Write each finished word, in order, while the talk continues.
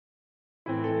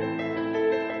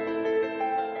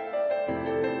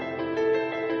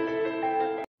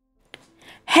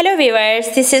Hello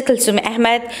viewers, this is Kulsum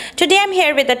Ahmed. Today I'm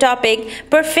here with the topic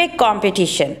perfect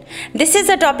competition. This is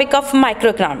a topic of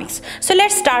microeconomics. So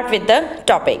let's start with the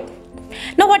topic.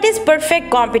 Now what is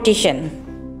perfect competition?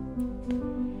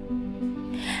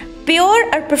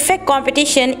 Pure or perfect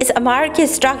competition is a market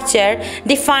structure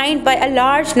defined by a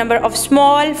large number of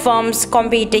small firms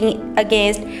competing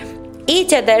against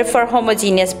each other for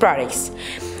homogeneous products.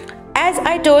 As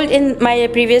I told in my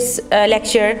previous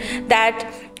lecture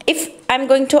that if I'm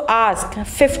going to ask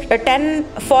 10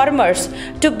 farmers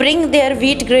to bring their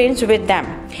wheat grains with them,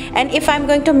 and if I'm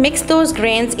going to mix those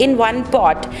grains in one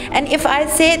pot, and if I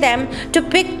say them to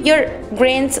pick your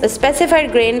grains, a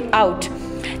specified grain out,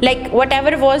 like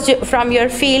whatever was from your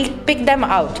field, pick them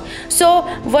out. So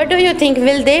what do you think?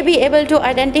 Will they be able to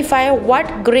identify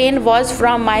what grain was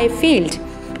from my field?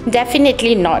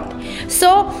 Definitely not.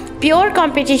 So pure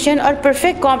competition or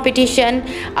perfect competition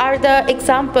are the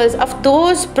examples of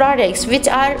those products which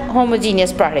are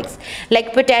homogeneous products,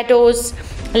 like potatoes,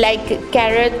 like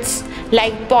carrots,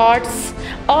 like pots.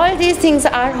 All these things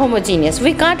are homogeneous.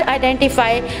 We can't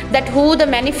identify that who the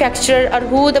manufacturer or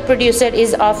who the producer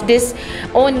is of this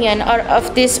onion or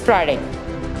of this product.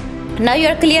 Now you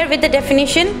are clear with the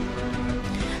definition?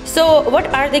 So what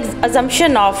are the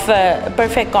assumption of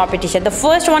perfect competition? The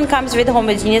first one comes with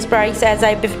homogeneous products, as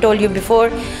I told you before.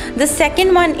 The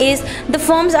second one is the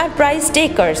firms are price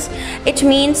takers. It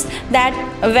means that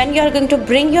when you are going to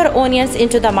bring your onions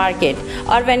into the market,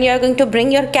 or when you are going to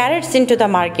bring your carrots into the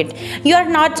market, you are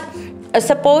not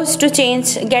supposed to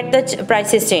get the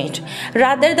prices changed.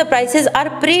 Rather, the prices are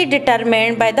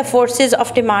predetermined by the forces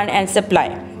of demand and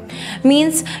supply.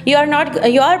 Means your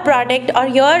product or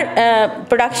your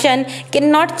production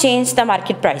cannot change the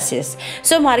market prices.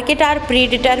 So market are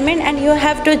predetermined and you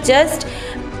have to just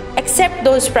accept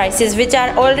those prices which are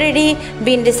already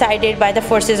been decided by the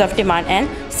forces of demand and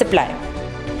supply.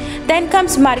 Then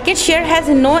comes market share has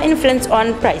no influence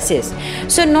on prices.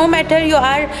 So no matter you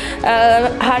are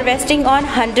harvesting on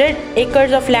 100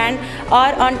 acres of land,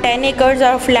 or on 10 acres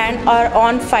of land, or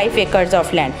on 5 acres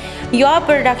of land, your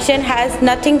production has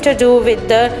nothing to do with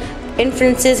the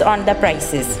influences on the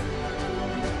prices.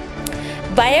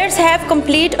 Buyers have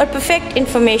complete or perfect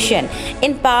information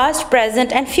in past,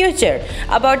 present and future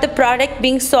about the product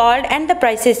being sold and the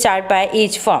prices charged by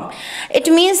each firm. It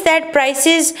means that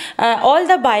prices, all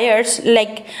the buyers,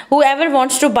 like whoever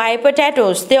wants to buy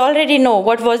potatoes, they already know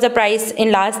what was the price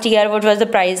in last year, what was the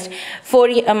price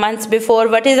 4 months before,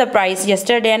 what is the price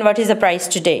yesterday and what is the price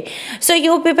today. So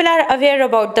you people are aware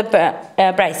about the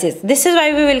prices. This is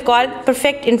why we will call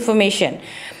perfect information.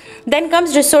 Then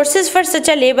comes resources for such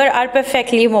a labor are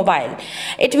perfectly mobile.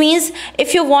 It means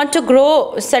if you want to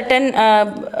grow certain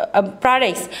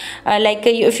products, like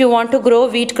if you want to grow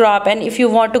wheat crop and if you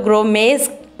want to grow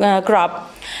maize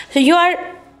crop, so you are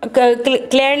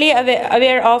clearly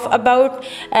aware of about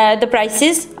the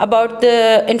prices, about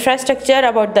the infrastructure,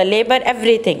 about the labor,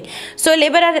 everything. So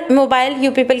labor are mobile,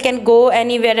 you people can go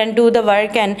anywhere and do the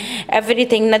work and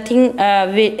everything, nothing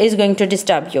is going to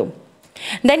disturb you.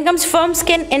 Then comes firms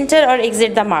can enter or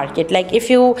exit the market. Like if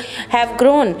you have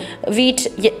grown wheat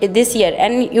this year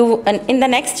and in the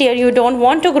next year you don't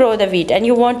want to grow the wheat and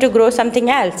you want to grow something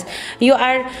else, you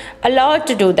are allowed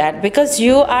to do that because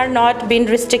you are not being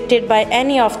restricted by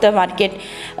any of the market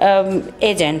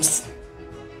agents.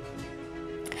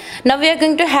 Now we are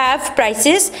going to have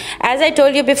prices. As I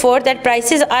told you before that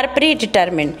prices are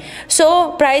predetermined.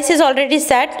 So price is already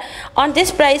set. On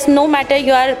this price, no matter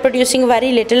you are producing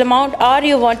very little amount or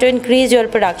you want to increase your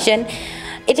production,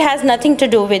 it has nothing to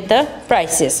do with the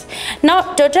prices.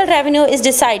 Now total revenue is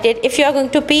decided. If you are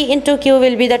going to P into Q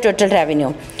will be the total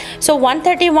revenue. So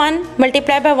 131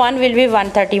 multiplied by 1 will be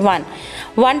 131.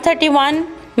 131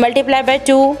 multiplied by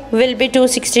 2 will be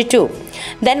 262.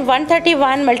 Then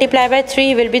 131 multiplied by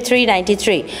 3 will be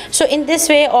 393. So in this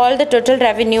way all the total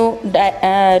revenue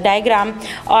diagram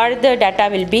or the data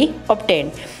will be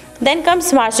obtained. Then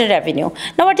comes marginal revenue.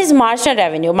 Now what is marginal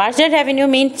revenue? Marginal revenue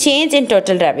means change in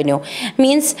total revenue.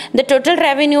 Means the total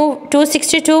revenue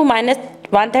 262 minus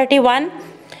 131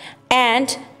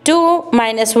 and 2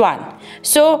 minus 1.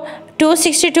 So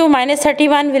 262 minus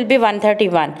 31 will be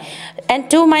 131 and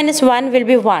 2 minus 1 will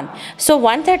be 1. So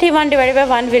 131 divided by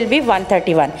 1 will be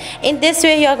 131. In this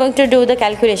way you are going to do the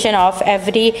calculation of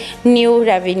every new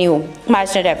revenue,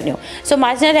 marginal revenue. So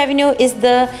marginal revenue is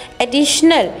the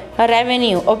additional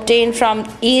revenue obtained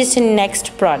from each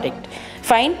next product.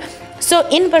 Fine. So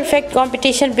in perfect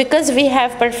competition, because we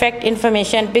have perfect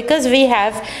information, because we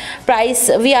have price,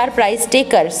 we are price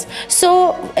takers.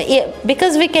 So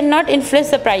because we cannot influence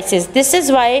the prices, this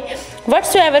is why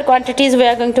whatsoever quantities we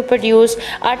are going to produce,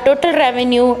 our total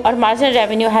revenue or marginal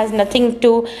revenue has nothing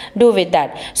to do with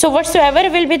that. So whatsoever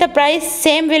will be the price,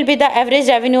 same will be the average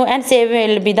revenue and same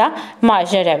will be the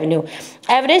marginal revenue.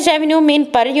 Average revenue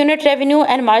mean per unit revenue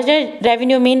and marginal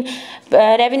revenue mean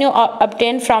revenue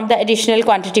obtained from the additional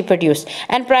quantity produced,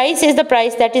 and price is the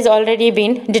price that is already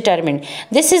been determined.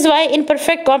 This is why in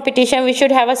perfect competition we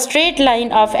should have a straight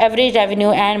line of average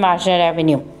revenue and marginal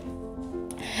revenue.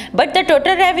 But the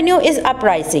total revenue is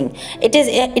uprising.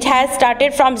 It has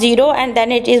started from zero and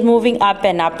then it is moving up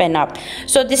and up and up.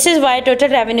 So this is why total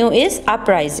revenue is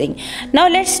uprising. Now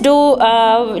let's do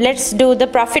the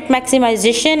profit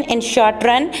maximization in short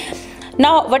run.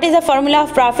 Now what is the formula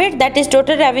of profit? That is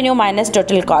total revenue minus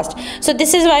total cost. So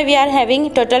this is why we are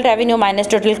having total revenue minus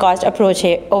total cost approach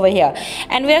over here,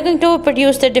 and we are going to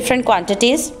produce the different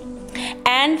quantities,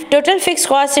 and total fixed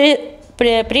cost is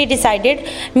pre-decided,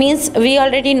 means we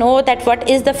already know that what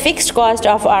is the fixed cost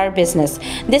of our business.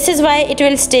 This is why it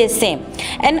will stay same,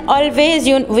 and always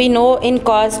we know in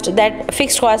cost that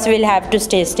fixed cost will have to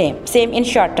stay same in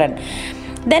short run.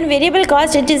 Then variable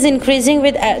cost, it is increasing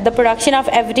with the production of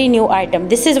every new item.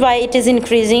 This is why it is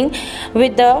increasing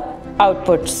with the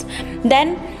outputs.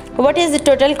 Then what is the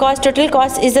total cost? Total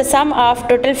cost is the sum of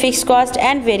total fixed cost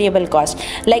and variable cost.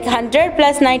 Like 100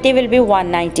 plus 90 will be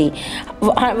 190,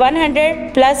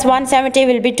 100 plus 170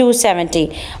 will be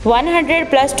 270, 100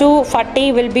 plus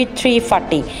 240 will be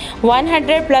 340,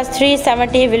 100 plus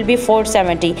 370 will be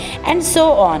 470, and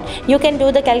so on. You can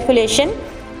do the calculation.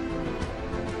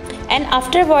 And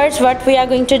afterwards what we are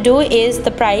going to do is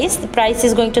the price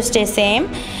is going to stay same,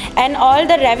 and all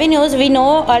the revenues we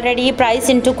know already, price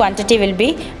into quantity will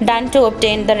be done to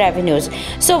obtain the revenues.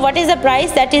 So what is the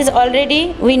price? That is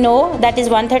already we know, that is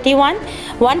 131.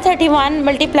 131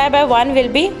 multiplied by 1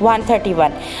 will be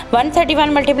 131.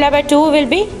 131 multiplied by 2 will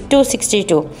be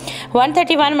 262.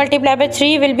 131 multiplied by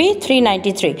 3 will be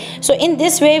 393. So in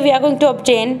this way we are going to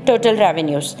obtain total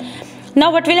revenues. Now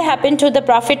what will happen to the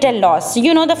profit and loss?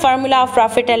 You know the formula of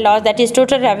profit and loss, that is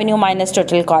total revenue minus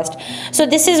total cost. So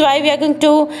this is why we are going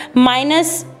to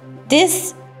minus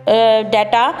this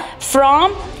data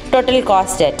from total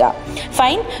cost data.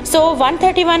 Fine. So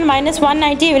 131 minus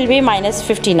 190 will be minus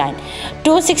 59.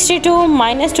 262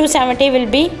 minus 270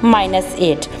 will be minus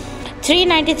 8.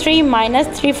 393 minus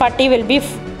 340 will be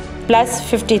plus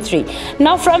 53.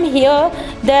 Now from here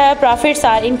the profits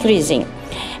are increasing,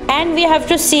 and we have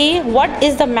to see what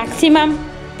is the maximum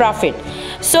profit.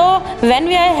 So when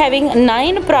we are having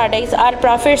 9 products, our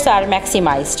profits are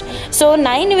maximized. So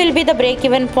 9 will be the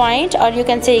break-even point, or you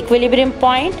can say equilibrium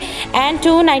point, and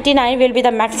 299 will be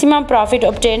the maximum profit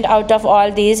obtained out of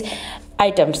all these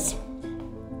items.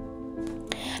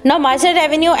 Now marginal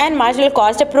revenue and marginal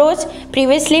cost approach.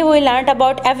 Previously we learned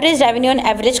about average revenue and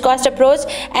average cost approach,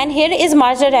 and here is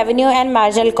marginal revenue and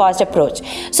marginal cost approach.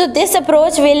 So this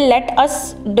approach will let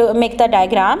us make the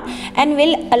diagram and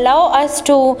will allow us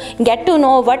to get to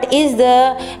know what is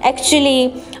the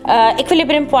actually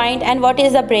equilibrium point and what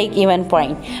is the break-even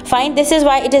point. Fine. This is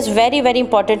why it is very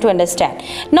important to understand.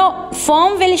 Now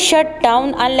firm will shut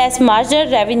down unless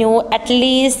marginal revenue at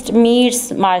least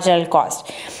meets marginal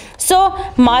cost. So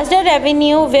marginal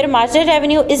revenue, where marginal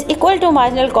revenue is equal to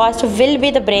marginal cost, will be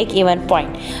the break-even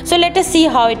point. So let us see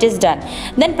how it is done.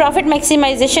 Then profit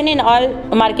maximization in all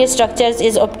market structures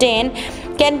is obtained,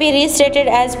 can be restated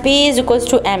as P is equals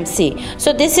to MC.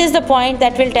 So this is the point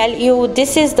that will tell you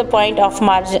this is the point of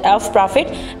margin of profit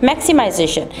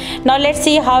maximization. Now let's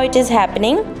see how it is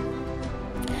happening.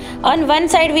 On one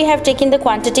side we have taken the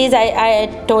quantities I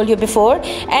told you before,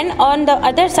 and on the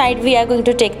other side we are going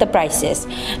to take the prices.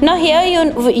 Now here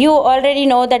you already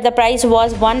know that the price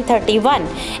was 131,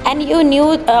 and you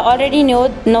already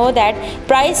know that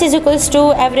price is equals to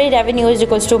average revenue is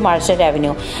equals to marginal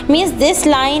revenue. Means this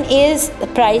line is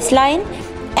price line,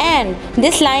 and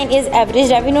this line is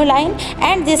average revenue line,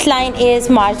 and this line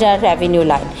is marginal revenue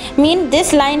line. Mean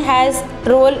this line has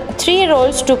 3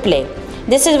 roles to play.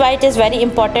 This is why it is very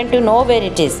important to know where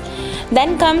it is.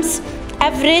 Then comes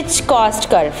average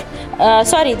cost curve.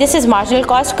 This is marginal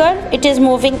cost curve. It is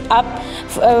moving up.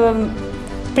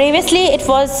 Previously it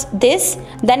was this,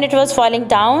 then it was falling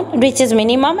down, reaches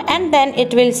minimum, and then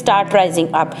it will start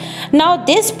rising up. Now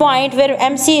this point where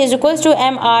MC is equals to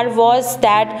MR was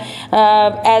that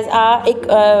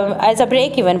as a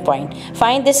break-even point.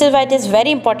 Fine. This is why it is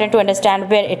very important to understand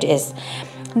where it is.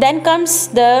 Then comes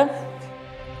the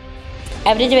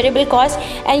average variable cost,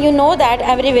 and you know that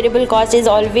average variable cost is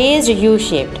always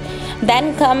U-shaped.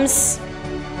 Then comes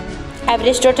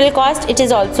average total cost. It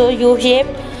is also U-shaped.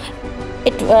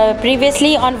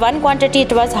 Previously on one quantity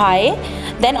it was high,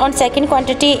 then on second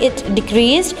quantity it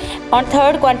decreased, on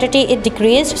third quantity it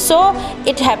decreased. So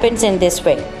it happens in this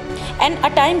way, and a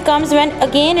time comes when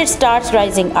again it starts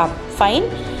rising up. Fine.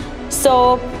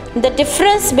 So the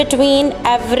difference between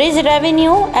average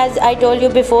revenue, as I told you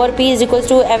before, P is equals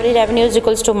to average revenue is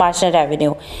equals to marginal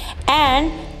revenue,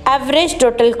 and average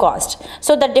total cost.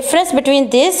 So the difference between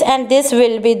this and this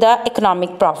will be the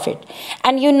economic profit.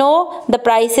 And you know the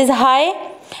price is high,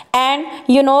 and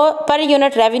you know per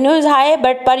unit revenue is high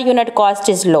but per unit cost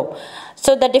is low.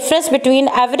 So the difference between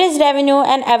average revenue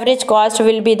and average cost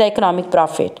will be the economic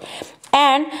profit.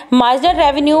 And marginal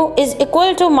revenue is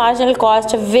equal to marginal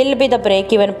cost will be the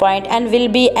break-even point and will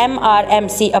be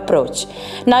MRMC approach.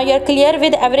 Now you are clear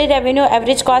with average revenue,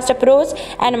 average cost approach,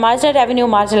 and marginal revenue,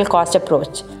 marginal cost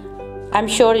approach. I'm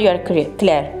sure you are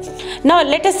clear. Now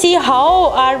let us see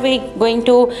how are we going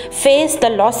to face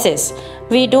the losses.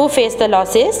 We do face the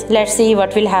losses. Let's see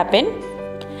what will happen.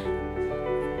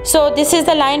 So this is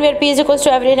the line where P is equals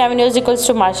to average revenue is equals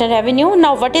to marginal revenue.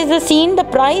 Now what is the scene? The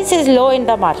price is low in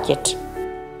the market.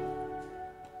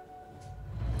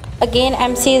 Again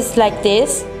MC is like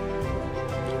this.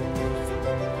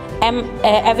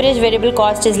 Average variable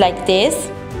cost is like this,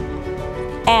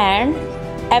 and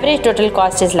average total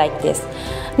cost is like this.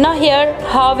 Now here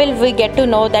how will we get to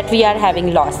know that we are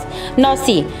having loss? Now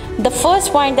see, the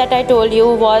first point that I told you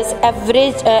was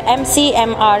average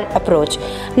MCMR approach.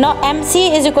 Now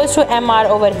MC is equals to MR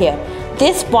over here.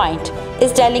 This point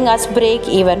is telling us break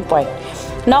even point.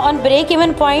 Now on break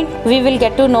even point we will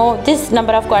get to know this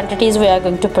number of quantities we are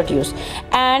going to produce,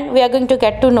 and we are going to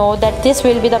get to know that this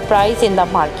will be the price in the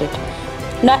market.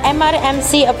 Now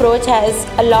MRMC approach has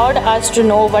allowed us to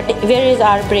know where is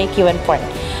our break even point.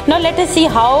 Now let us see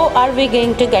how are we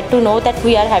going to get to know that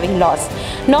we are having loss.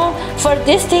 Now for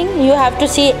this thing you have to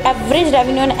see average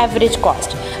revenue and average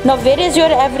cost. Now where is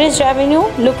your average revenue?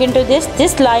 Look into this.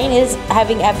 This line is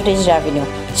having average revenue,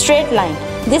 straight line.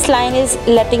 This line is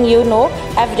letting you know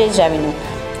average revenue.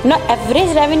 Now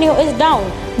average revenue is down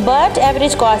but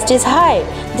average cost is high.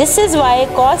 This is why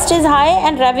cost is high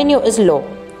and revenue is low.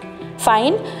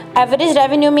 Fine. Average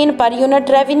revenue mean per unit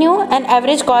revenue and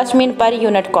average cost mean per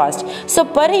unit cost. So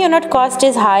per unit cost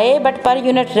is high but per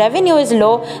unit revenue is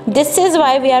low. This is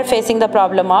why we are facing the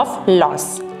problem of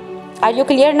loss. Are you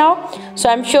clear now? So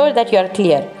I'm sure that you are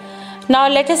clear. Now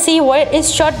let us see what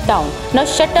is shutdown. Now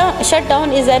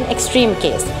shutdown is an extreme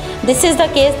case. This is the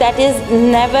case that is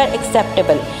never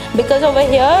acceptable, because over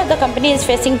here the company is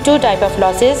facing two type of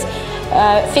losses,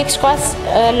 fixed cost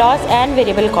loss and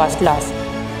variable cost loss.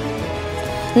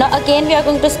 Now again we are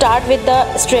going to start with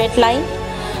the straight line.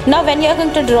 Now when you are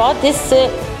going to draw this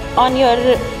on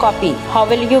your copy, how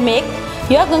will you make?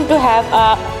 You are going to have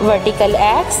a vertical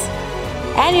x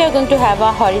and you are going to have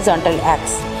a horizontal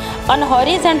x. On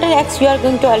horizontal x you are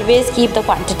going to always keep the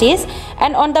quantities,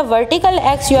 and on the vertical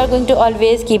x you are going to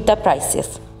always keep the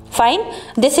prices. Fine.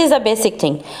 This is a basic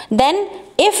thing. Then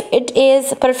if it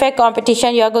is perfect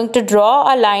competition, you are going to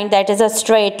draw a line that is a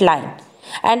straight line,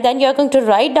 and then you are going to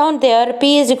write down there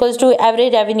P is equals to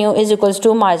average revenue is equals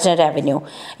to marginal revenue.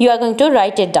 You are going to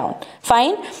write it down.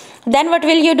 Fine. Then what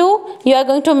will you do? You are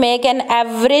going to make an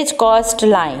average cost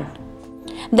line.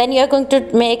 Then you are going to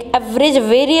make average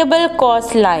variable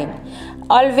cost line.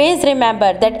 Always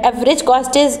remember that average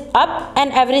cost is up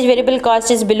and average variable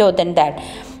cost is below than that.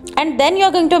 And then you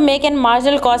are going to make a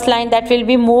marginal cost line that will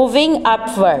be moving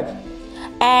upward.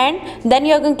 And then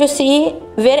you are going to see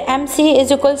where MC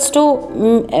is equals to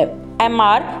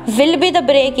MR will be the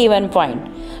break even point.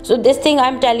 So this thing I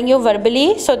am telling you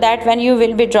verbally, so that when you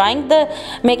will be drawing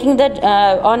making the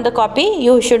on the copy,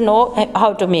 you should know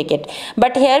how to make it.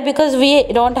 But here, because we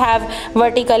don't have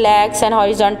vertical x and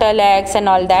horizontal x and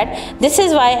all that, this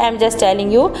is why I am just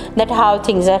telling you that how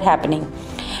things are happening.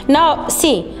 Now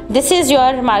see, this is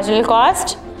your marginal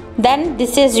cost, then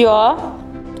this is your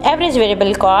average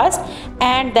variable cost,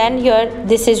 and then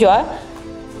this is your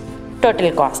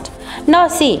total cost. Now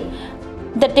see,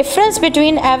 the difference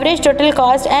between average total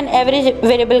cost and average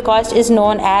variable cost is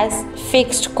known as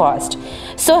fixed cost.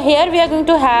 So here we are going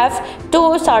to have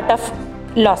two sort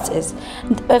of losses.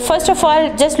 First of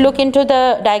all, just look into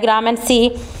the diagram and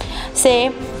see, say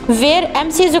where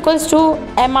MC is equals to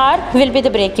MR will be the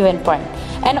break-even point.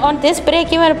 And on this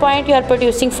break-even point you are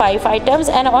producing 5 items,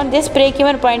 and on this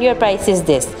break-even point your price is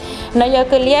this. Now you are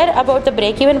clear about the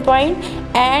break-even point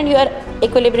and your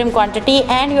equilibrium quantity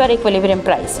and your equilibrium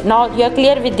price. Now you are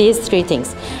clear with these three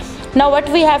things. Now what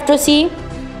we have to see?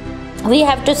 We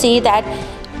have to see that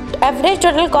average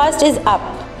total cost is up,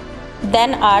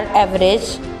 then our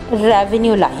average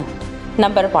revenue line,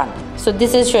 number 1. So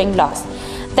this is showing loss.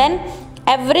 Then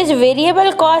average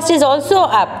variable cost is also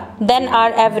up, then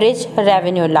our average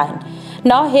revenue line.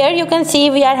 Now here you can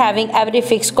see we are having average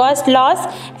fixed cost loss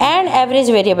and average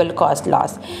variable cost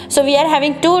loss. So we are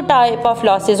having two type of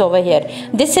losses over here.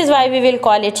 This is why we will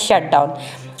call it shutdown.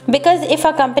 Because if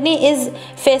a company is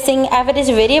facing average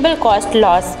variable cost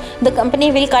loss, the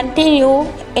company will continue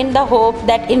in the hope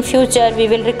that in future we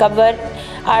will recover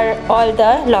all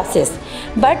the losses.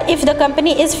 But if the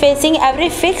company is facing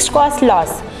average fixed cost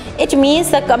loss, it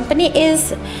means the company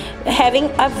is having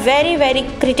a very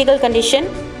critical condition,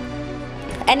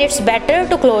 and it's better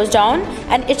to close down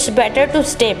and it's better to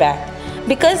stay back,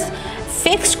 because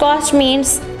fixed cost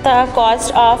means the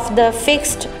cost of the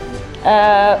fixed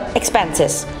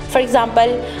expenses. For example,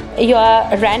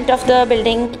 your rent of the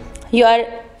building, your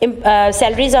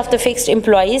salaries of the fixed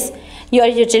employees, your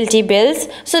utility bills.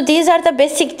 So these are the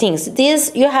basic things.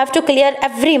 These you have to clear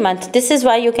every month. This is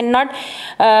why you cannot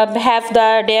have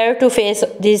the dare to face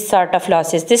these sort of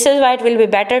losses. This is why it will be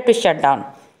better to shut down.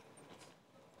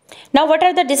 Now, what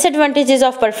are the disadvantages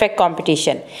of perfect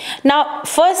competition? Now,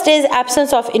 first is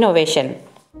absence of innovation.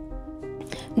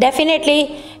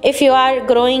 Definitely, if you are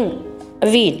growing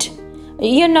wheat,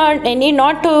 you need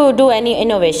not to do any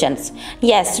innovations.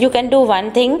 Yes, you can do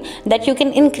one thing, that you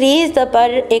can increase the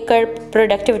per acre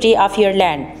productivity of your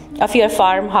land, of your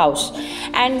farmhouse,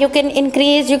 and you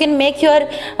can make your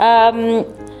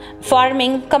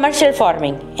farming commercial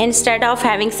farming. Instead of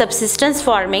having subsistence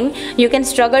farming, you can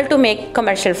struggle to make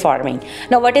commercial farming.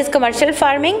 Now, what is commercial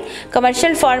farming?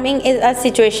 Commercial farming is a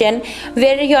situation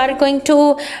where you are going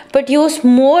to produce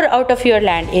more out of your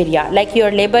land area, like your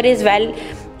labor is well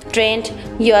trained,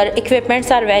 your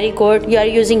equipments are very good, you are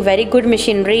using very good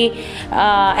machinery,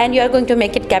 and you are going to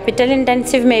make it capital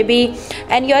intensive maybe,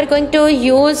 and you are going to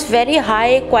use very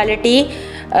high quality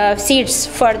seeds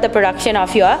for the production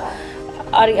of your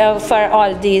for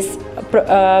all these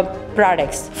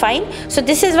products. Fine. So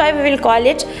this is why we will call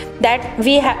it that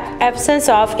we have absence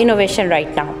of innovation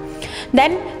right now.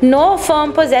 Then no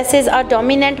firm possesses a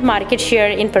dominant market share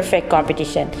in perfect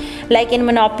competition. Like in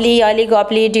monopoly,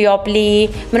 oligopoly, duopoly,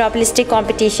 monopolistic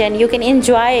competition, you can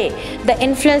enjoy the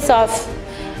influence of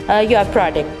your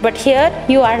product, but here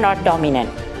you are not dominant.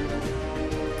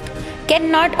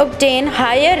 Cannot obtain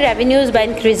higher revenues by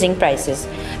increasing prices,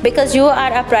 because you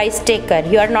are a price taker,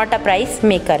 you are not a price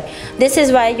maker. This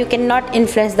is why you cannot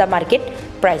influence the market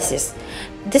prices.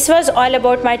 This was all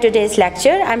about my today's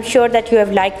lecture. I'm sure that you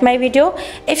have liked my video.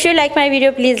 If you like my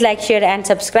video, please like, share and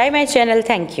subscribe my channel.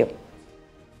 Thank you.